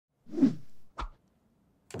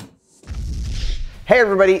Hey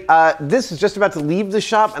everybody, this is just about to leave the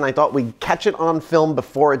shop and I thought we'd catch it on film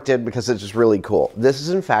before it did because it's just really cool. This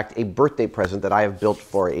is in fact a birthday present that I have built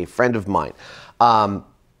for a friend of mine.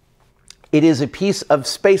 It is a piece of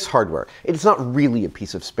space hardware. It's not really a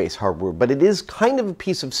piece of space hardware, but it is kind of a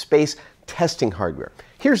piece of space testing hardware.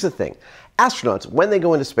 Here's the thing. Astronauts, when they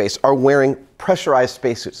go into space, are wearing pressurized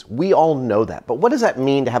spacesuits. We all know that. But what does that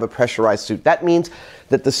mean to have a pressurized suit? That means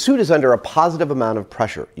that the suit is under a positive amount of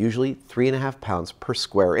pressure, usually 3.5 pounds per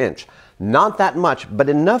square inch. Not that much, but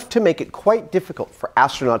enough to make it quite difficult for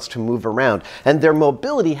astronauts to move around. And their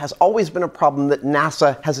mobility has always been a problem that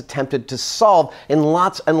NASA has attempted to solve in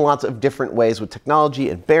lots and lots of different ways with technology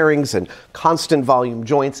and bearings and constant volume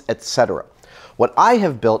joints, etc. What I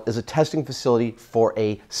have built is a testing facility for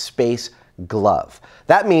a space glove.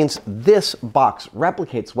 That means this box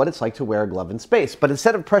replicates what it's like to wear a glove in space. But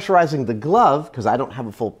instead of pressurizing the glove, because I don't have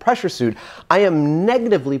a full pressure suit, I am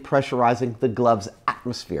negatively pressurizing the glove's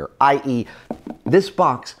atmosphere, i.e. this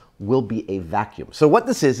box will be a vacuum. So what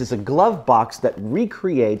this is a glove box that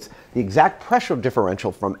recreates the exact pressure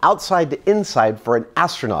differential from outside to inside for an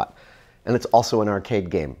astronaut. And it's also an arcade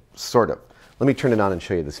game, sort of. Let me turn it on and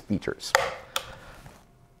show you the features.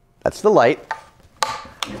 That's the light.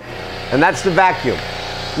 And that's the vacuum.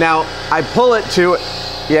 Now, I pull it to,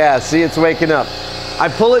 yeah, see, it's waking up. I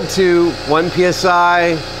pull it to 1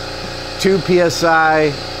 PSI, 2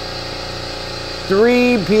 PSI,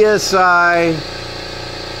 3 PSI,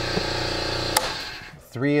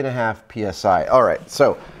 3.5 PSI. All right,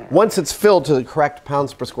 so once it's filled to the correct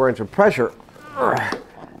pounds per square inch of pressure,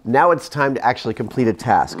 now it's time to actually complete a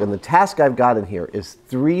task. And the task I've got in here is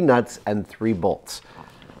 3 nuts and 3 bolts.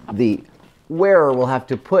 The wearer will have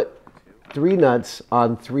to put 3 nuts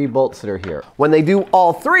on 3 bolts that are here. When they do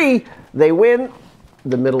all 3, they win.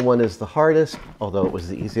 The middle one is the hardest, although it was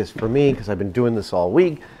the easiest for me because I've been doing this all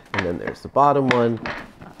week. And then there's the bottom one.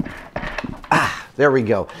 There we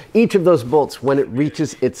go. Each of those bolts, when it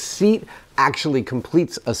reaches its seat, actually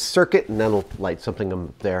completes a circuit, and that'll light something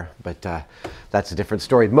up there, but that's a different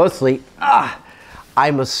story. Mostly,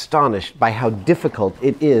 I'm astonished by how difficult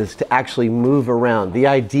it is to actually move around. The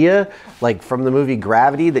idea, like from the movie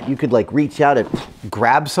Gravity, that you could like reach out and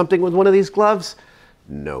grab something with one of these gloves,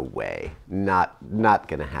 no way. Not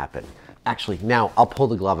gonna happen. Actually, now I'll pull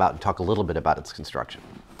the glove out and talk a little bit about its construction.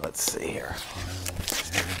 Let's see here.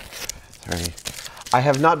 1, 2, 3. I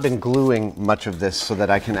have not been gluing much of this so that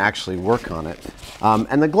I can actually work on it.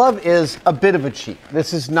 And the glove is a bit of a cheat.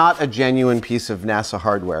 This is not a genuine piece of NASA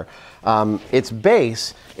hardware. Its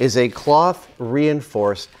base is a cloth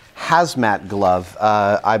reinforced hazmat glove.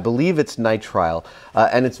 I believe it's nitrile,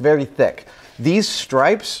 and it's very thick. These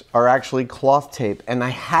stripes are actually cloth tape, and I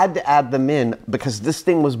had to add them in because this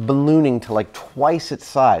thing was ballooning to like twice its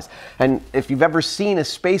size. And if you've ever seen a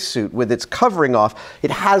spacesuit with its covering off,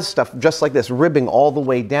 it has stuff just like this ribbing all the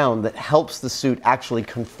way down that helps the suit actually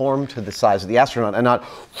conform to the size of the astronaut and not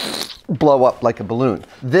blow up like a balloon.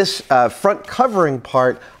 This front covering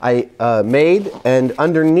part I made, and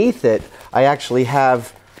underneath it I actually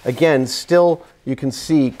have, again, still you can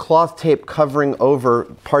see cloth tape covering over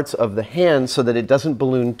parts of the hand so that it doesn't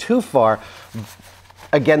balloon too far.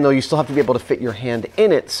 Again, though, you still have to be able to fit your hand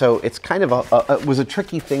in it, so it's kind of it was a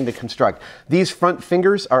tricky thing to construct. These front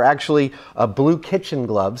fingers are actually blue kitchen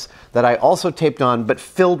gloves that I also taped on, but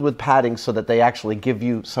filled with padding so that they actually give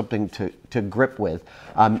you something to grip with.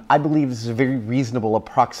 I believe this is a very reasonable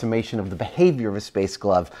approximation of the behavior of a space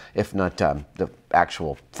glove, if not the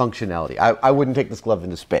actual functionality. I wouldn't take this glove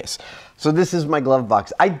into space. So this is my glove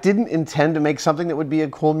box. I didn't intend to make something that would be a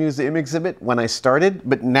cool museum exhibit when I started,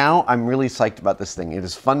 but now I'm really psyched about this thing. It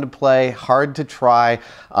is fun to play, hard to try.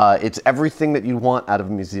 It's everything that you want out of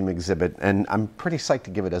a museum exhibit, and I'm pretty psyched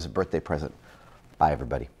to give it as a birthday present. Bye,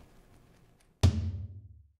 everybody.